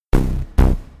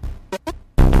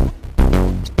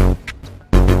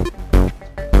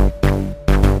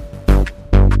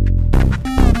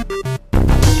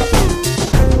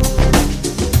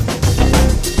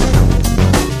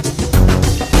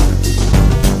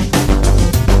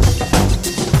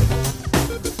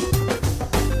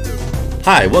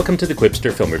Hi, welcome to the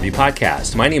Quipster Film Review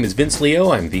Podcast. My name is Vince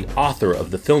Leo. I'm the author of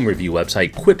the film review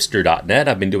website, Quipster.net.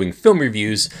 I've been doing film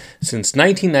reviews since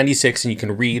 1996, and you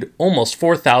can read almost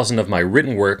 4,000 of my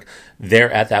written work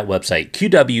there at that website.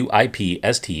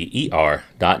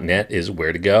 QWIPSTER.net is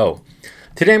where to go.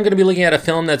 Today I'm going to be looking at a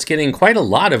film that's getting quite a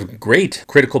lot of great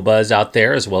critical buzz out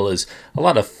there, as well as a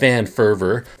lot of fan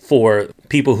fervor for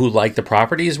people who like the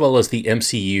property, as well as the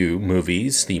MCU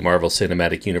movies, the Marvel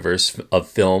Cinematic Universe of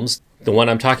films. The one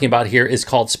I'm talking about here is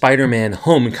called Spider-Man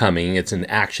Homecoming. It's an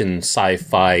action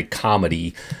sci-fi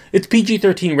comedy. It's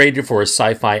PG-13 rated for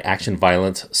sci-fi action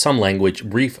violence, some language,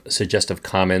 brief suggestive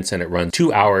comments, and it runs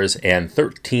 2 hours and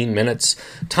 13 minutes.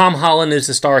 Tom Holland is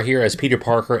the star here as Peter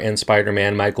Parker and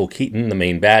Spider-Man. Michael Keaton, the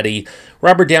main baddie.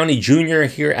 Robert Downey Jr.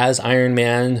 here as Iron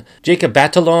Man. Jacob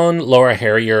Batalon, Laura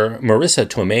Harrier, Marissa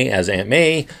Tomei as Aunt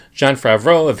May. Jon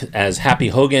Favreau as Happy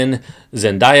Hogan.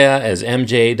 Zendaya as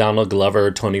MJ, Donald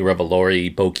Glover, Tony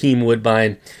Revolori, Bokeem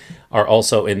Woodbine are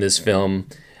also in this film.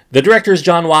 The director is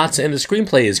Jon Watts, and the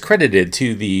screenplay is credited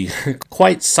to the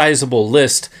quite sizable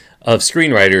list of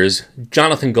screenwriters: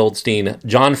 Jonathan Goldstein,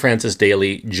 John Francis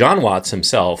Daley, Jon Watts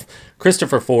himself,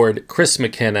 Christopher Ford, Chris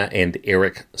McKenna, and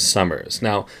Eric Summers.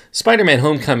 Now, Spider-Man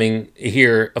Homecoming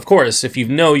here, of course, if you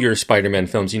know your Spider-Man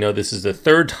films, you know this is the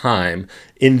third time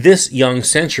in this young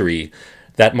century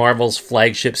that Marvel's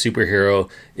flagship superhero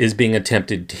is being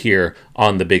attempted here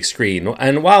on the big screen.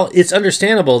 And while it's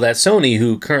understandable that Sony,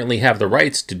 who currently have the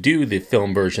rights to do the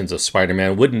film versions of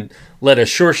Spider-Man, wouldn't let a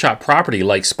sure-shot property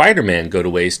like Spider-Man go to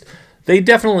waste, they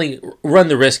definitely run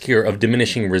the risk here of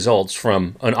diminishing results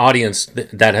from an audience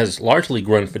that has largely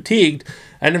grown fatigued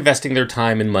and investing their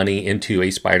time and money into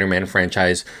a Spider-Man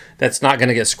franchise that's not going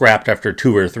to get scrapped after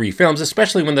 2 or 3 films,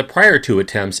 especially when the prior 2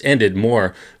 attempts ended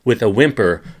more with a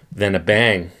whimper than a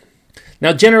bang.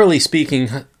 Now, generally speaking,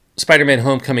 Spider-Man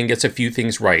Homecoming gets a few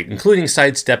things right, including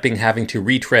sidestepping having to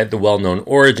retread the well-known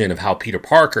origin of how Peter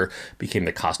Parker became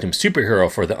the costume superhero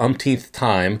for the umpteenth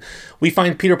time. We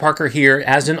find Peter Parker here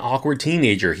as an awkward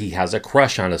teenager. He has a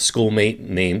crush on a schoolmate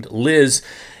named Liz,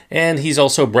 and he's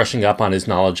also brushing up on his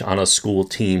knowledge on a school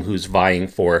team who's vying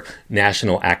for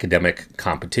national academic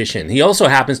competition. He also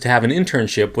happens to have an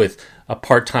internship with a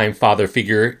part-time father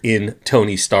figure in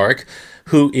Tony Stark,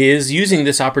 who is using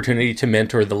this opportunity to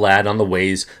mentor the lad on the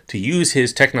ways to use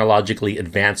his technologically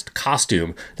advanced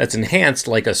costume that's enhanced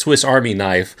like a Swiss Army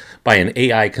knife by an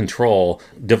AI control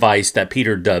device that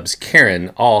Peter dubs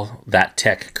Karen, all that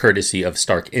tech courtesy of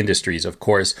Stark Industries, of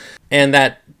course. And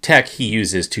that tech he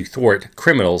uses to thwart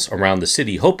criminals around the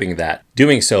city, hoping that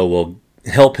doing so will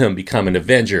help him become an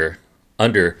Avenger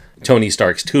under Tony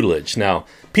Stark's tutelage. Now,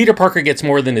 Peter Parker gets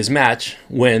more than his match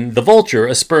when the Vulture,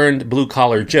 a spurned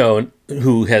blue-collar Joe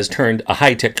who has turned a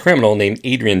high-tech criminal named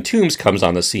Adrian Toomes, comes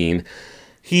on the scene.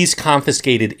 He's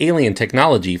confiscated alien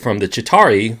technology from the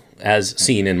Chitauri, as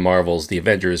seen in Marvel's The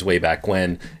Avengers way back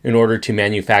when, in order to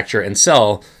manufacture and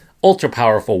sell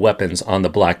ultra-powerful weapons on the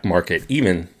black market,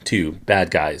 even to bad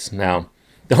guys. Now,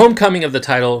 the homecoming of the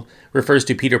title refers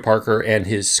to Peter Parker and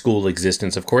his school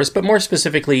existence, of course, but more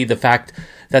specifically the fact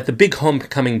that the big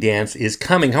homecoming dance is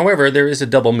coming. However, there is a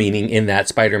double meaning in that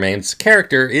Spider-Man's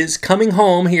character is coming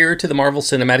home here to the Marvel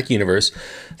Cinematic Universe,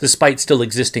 despite still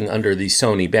existing under the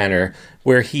Sony banner,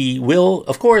 where he will,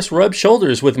 of course, rub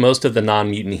shoulders with most of the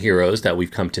non-mutant heroes that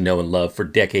we've come to know and love for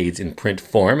decades in print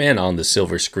form and on the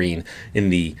silver screen in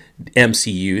the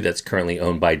MCU that's currently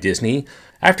owned by Disney.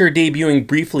 After debuting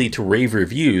briefly to rave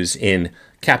reviews in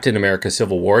Captain America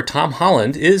Civil War, Tom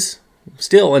Holland is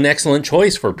still an excellent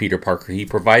choice for Peter Parker. He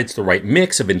provides the right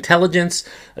mix of intelligence,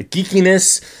 a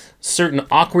geekiness, certain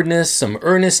awkwardness, some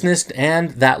earnestness,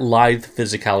 and that lithe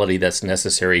physicality that's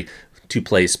necessary to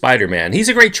play Spider-Man. He's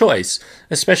a great choice,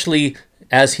 especially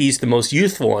as he's the most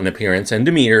youthful in appearance and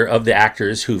demeanor of the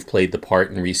actors who've played the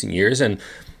part in recent years, and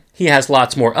he has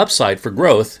lots more upside for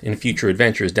growth in future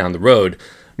adventures down the road.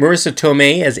 Marissa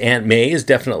Tomei as Aunt May is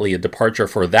definitely a departure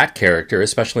for that character,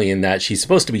 especially in that she's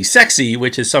supposed to be sexy,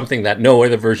 which is something that no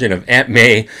other version of Aunt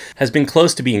May has been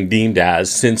close to being deemed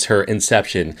as since her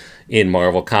inception in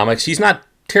Marvel Comics. She's not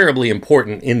terribly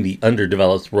important in the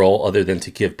underdeveloped role other than to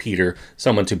give Peter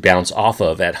someone to bounce off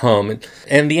of at home.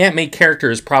 And the Aunt May character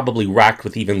is probably racked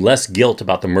with even less guilt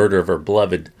about the murder of her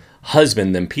beloved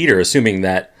husband than Peter, assuming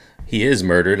that he is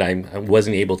murdered. I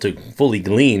wasn't able to fully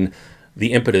glean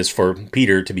the impetus for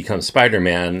Peter to become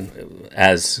Spider-Man,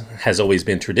 as has always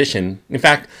been tradition. In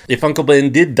fact, if Uncle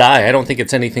Ben did die, I don't think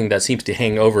it's anything that seems to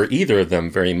hang over either of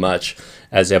them very much,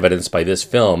 as evidenced by this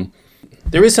film.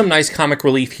 There is some nice comic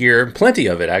relief here, plenty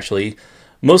of it actually,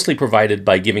 mostly provided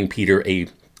by giving Peter a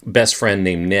best friend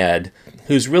named Ned,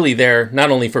 who's really there not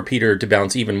only for Peter to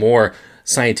bounce even more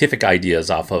scientific ideas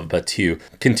off of, but to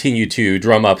continue to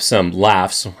drum up some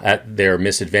laughs at their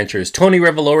misadventures. Tony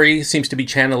Revolori seems to be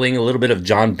channeling a little bit of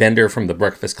John Bender from The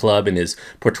Breakfast Club in his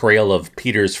portrayal of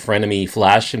Peter's frenemy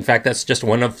Flash. In fact, that's just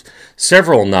one of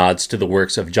several nods to the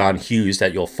works of John Hughes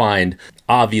that you'll find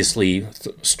obviously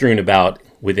strewn about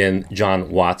within John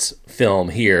Watts' film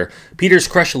here. Peter's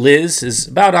crush Liz is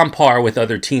about on par with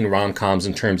other teen rom-coms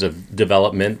in terms of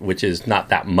development, which is not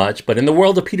that much, but in the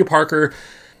world of Peter Parker,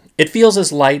 it feels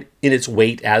as light in its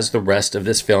weight as the rest of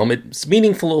this film. It's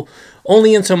meaningful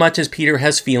only in so much as Peter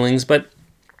has feelings, but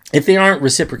if they aren't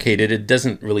reciprocated, it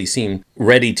doesn't really seem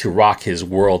ready to rock his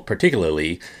world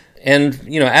particularly. And,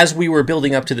 as we were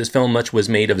building up to this film, much was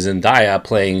made of Zendaya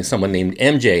playing someone named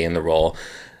MJ in the role.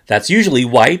 That's usually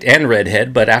white and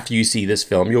redhead, but after you see this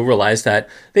film, you'll realize that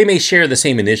they may share the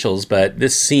same initials, but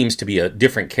this seems to be a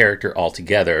different character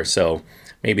altogether, so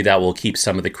maybe that will keep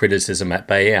some of the criticism at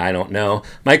bay, I don't know.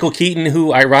 Michael Keaton,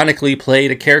 who ironically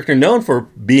played a character known for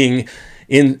being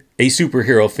in a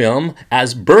superhero film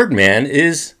as Birdman,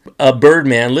 is a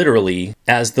Birdman literally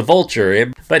as the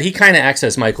Vulture, but he kind of acts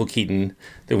as Michael Keaton,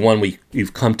 the one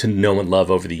we've come to know and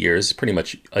love over the years. Pretty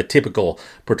much a typical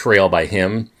portrayal by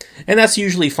him, and that's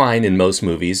usually fine in most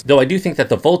movies, though I do think that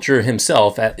the Vulture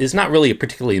himself is not really a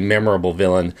particularly memorable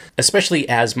villain, especially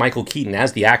as Michael Keaton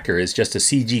as the actor is just a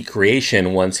CG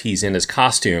creation once he's in his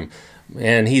costume.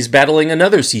 And he's battling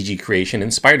another CG creation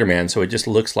in Spider-Man, so it just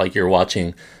looks like you're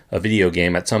watching a video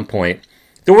game at some point.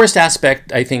 The worst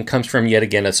aspect, I think, comes from yet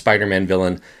again a Spider-Man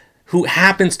villain who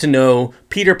happens to know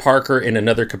Peter Parker in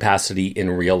another capacity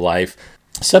in real life.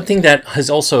 Something that has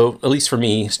also, at least for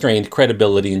me, strained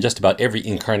credibility in just about every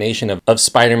incarnation of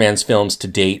Spider-Man's films to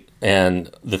date.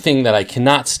 And the thing that I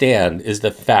cannot stand is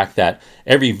the fact that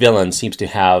every villain seems to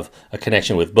have a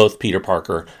connection with both Peter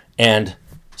Parker and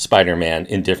Spider-Man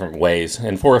in different ways.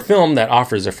 And for a film that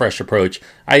offers a fresh approach,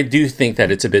 I do think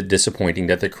that it's a bit disappointing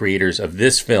that the creators of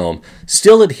this film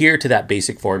still adhere to that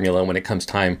basic formula when it comes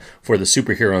time for the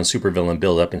superhero and supervillain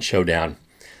build-up and showdown.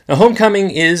 Now, Homecoming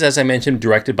is, as I mentioned,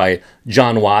 directed by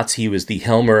John Watts. He was the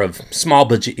helmer of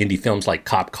small-budget indie films like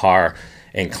Cop Car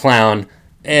and Clown,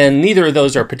 and neither of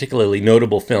those are particularly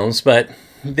notable films, but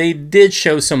they did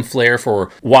show some flair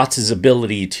for Watts'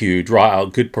 ability to draw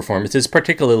out good performances,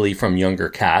 particularly from younger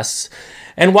casts.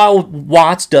 And while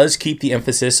Watts does keep the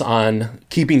emphasis on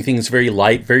keeping things very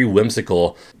light, very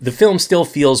whimsical, the film still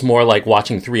feels more like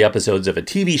watching 3 episodes of a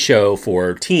TV show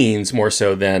for teens more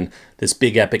so than this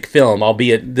big epic film,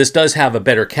 albeit this does have a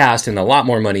better cast and a lot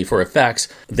more money for effects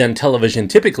than television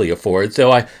typically affords,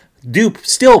 though I do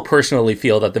still personally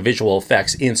feel that the visual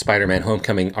effects in Spider-Man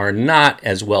Homecoming are not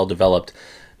as well developed,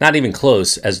 not even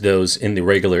close, as those in the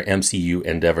regular MCU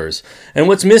endeavors. And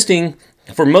what's missing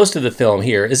for most of the film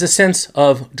here is a sense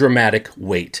of dramatic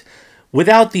weight.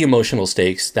 Without the emotional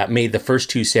stakes that made the first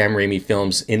 2 Sam Raimi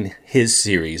films in his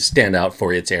series stand out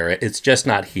for its era, it's just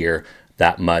not here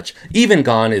that much. Even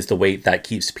gone is the weight that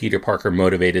keeps Peter Parker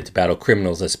motivated to battle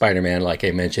criminals as Spider-Man. Like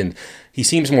I mentioned, he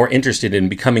seems more interested in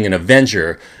becoming an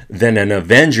Avenger than an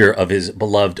avenger of his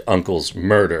beloved uncle's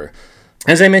murder.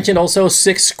 As I mentioned, also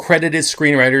 6 credited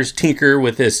screenwriters tinker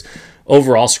with this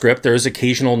overall script. There's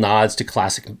occasional nods to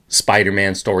classic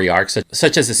Spider-Man story arcs,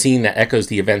 such as a scene that echoes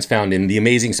the events found in The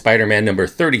Amazing Spider-Man number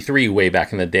 33 way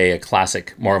back in the day, a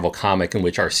classic Marvel comic in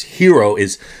which our hero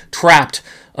is trapped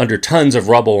under tons of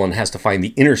rubble and has to find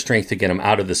the inner strength to get him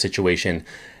out of the situation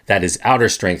that his outer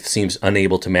strength seems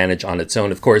unable to manage on its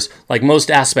own. Of course, like most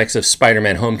aspects of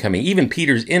Spider-Man Homecoming, even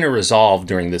Peter's inner resolve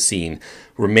during the scene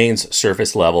remains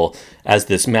surface level, as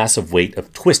this massive weight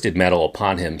of twisted metal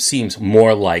upon him seems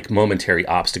more like momentary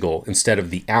obstacle instead of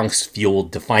the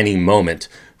angst-fueled defining moment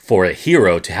for a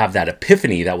hero to have that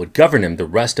epiphany that would govern him the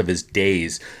rest of his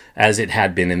days, as it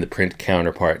had been in the print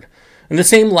counterpart. And the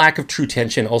same lack of true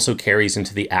tension also carries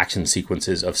into the action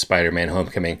sequences of Spider-Man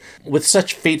Homecoming. With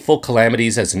such fateful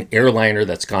calamities as an airliner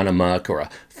that's gone amok or a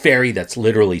ferry that's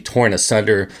literally torn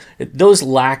asunder, those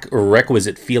lack a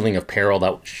requisite feeling of peril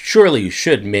that surely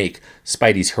should make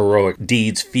Spidey's heroic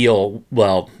deeds feel,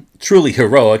 well, truly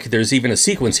heroic. There's even a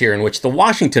sequence here in which the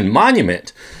Washington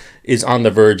Monument is on the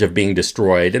verge of being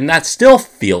destroyed, and that still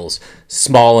feels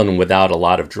small and without a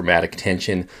lot of dramatic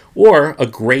tension or a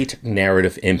great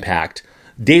narrative impact.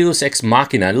 Deus Ex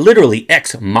Machina, literally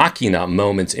Ex Machina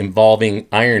moments involving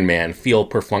Iron Man feel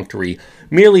perfunctory,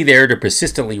 merely there to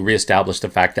persistently reestablish the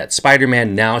fact that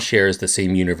Spider-Man now shares the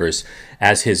same universe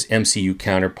as his MCU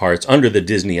counterparts under the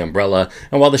Disney umbrella.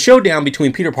 And while the showdown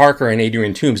between Peter Parker and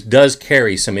Adrian Toomes does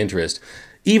carry some interest,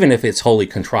 even if it's wholly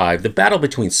contrived, the battle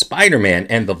between Spider-Man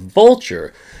and the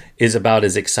Vulture is about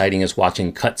as exciting as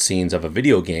watching cutscenes of a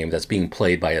video game that's being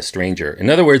played by a stranger. In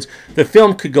other words, the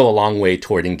film could go a long way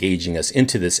toward engaging us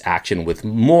into this action with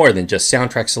more than just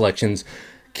soundtrack selections,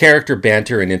 character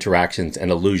banter and interactions, and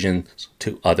allusions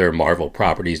to other Marvel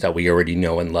properties that we already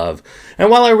know and love. And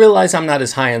while I realize I'm not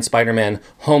as high on Spider-Man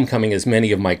Homecoming as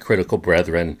many of my critical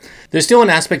brethren, there's still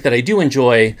an aspect that I do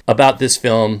enjoy about this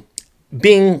film,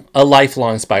 being a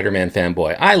lifelong Spider-Man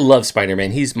fanboy. I love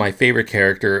Spider-Man. He's my favorite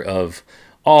character of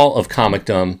all of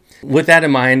comicdom. With that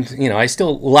in mind, I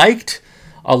still liked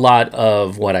a lot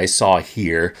of what I saw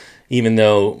here, even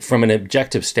though from an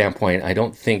objective standpoint, I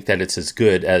don't think that it's as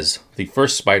good as the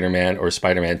first Spider-Man or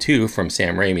Spider-Man 2 from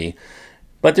Sam Raimi.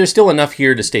 But there's still enough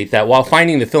here to state that while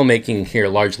finding the filmmaking here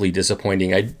largely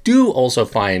disappointing, I do also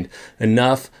find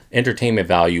enough entertainment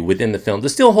value within the film to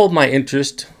still hold my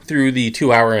interest through the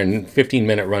 2-hour and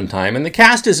 15-minute runtime. And the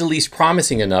cast is at least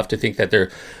promising enough to think that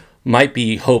there might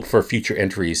be hope for future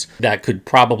entries that could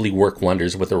probably work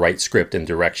wonders with the right script and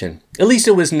direction. At least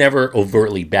it was never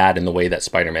overtly bad in the way that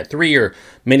Spider-Man 3 or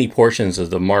many portions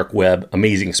of the Mark Webb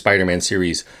Amazing Spider-Man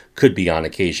series could be on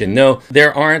occasion. No,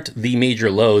 there aren't the major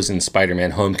lows in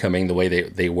Spider-Man Homecoming the way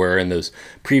they were in those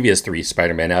previous 3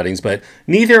 Spider-Man outings, but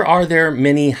neither are there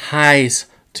many highs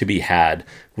to be had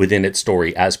within its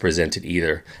story as presented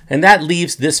either. And that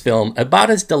leaves this film about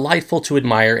as delightful to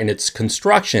admire in its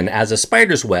construction as a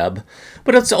spider's web,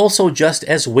 but it's also just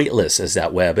as weightless as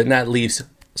that web, and that leaves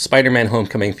Spider-Man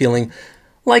Homecoming feeling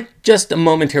like just a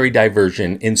momentary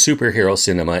diversion in superhero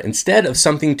cinema instead of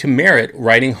something to merit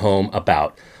writing home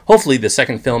about. Hopefully, the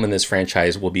second film in this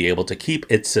franchise will be able to keep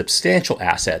its substantial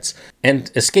assets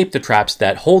and escape the traps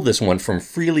that hold this one from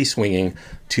freely swinging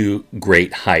to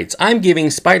great heights. I'm giving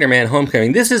Spider-Man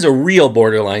Homecoming, this is a real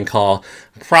borderline call,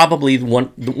 probably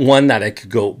one that I could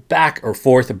go back and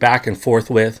forth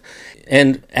with.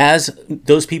 And as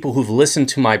those people who've listened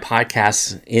to my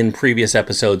podcasts in previous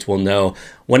episodes will know,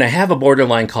 when I have a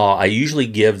borderline call, I usually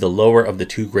give the lower of the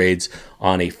 2 grades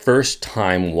on a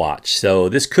first-time watch. So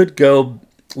this could go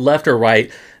left or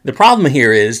right. The problem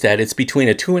here is that it's between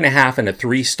a 2.5 and a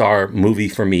 3-star movie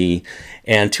for me,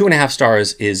 and 2.5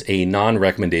 stars is a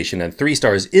non-recommendation and 3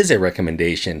 stars is a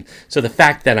recommendation. So the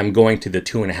fact that I'm going to the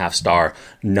 2.5 star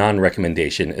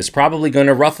non-recommendation is probably going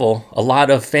to ruffle a lot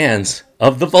of fans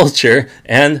of The Vulture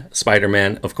and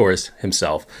Spider-Man, of course,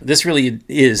 himself. This really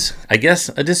is, I guess,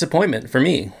 a disappointment for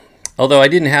me. Although I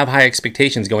didn't have high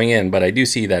expectations going in, but I do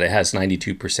see that it has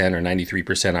 92% or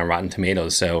 93% on Rotten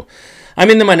Tomatoes, so I'm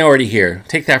in the minority here.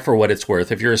 Take that for what it's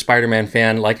worth. If you're a Spider-Man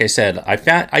fan, like I said,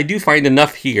 I do find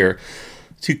enough here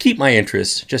to keep my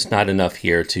interest, just not enough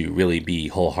here to really be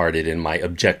wholehearted in my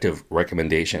objective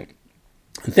recommendation.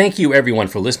 Thank you everyone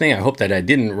for listening. I hope that I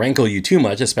didn't rankle you too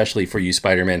much, especially for you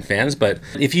Spider-Man fans. But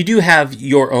if you do have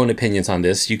your own opinions on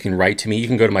this, you can write to me. You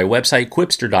can go to my website,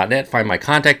 quipster.net, find my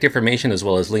contact information as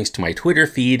well as links to my Twitter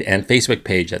feed and Facebook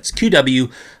page. That's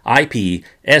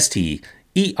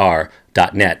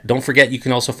QWIPSTER.net. Don't forget, you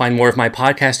can also find more of my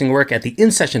podcasting work at the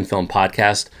In Session Film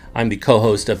Podcast. I'm the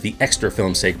co-host of the extra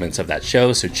film segments of that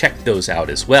show, so check those out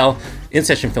as well.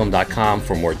 InSessionFilm.com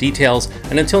for more details.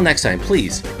 And until next time,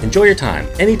 please enjoy your time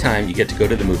anytime you get to go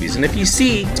to the movies. And if you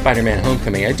see Spider-Man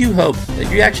Homecoming, I do hope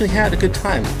that you actually had a good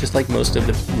time, just like most of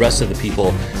the rest of the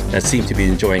people that seem to be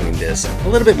enjoying this a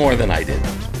little bit more than I did.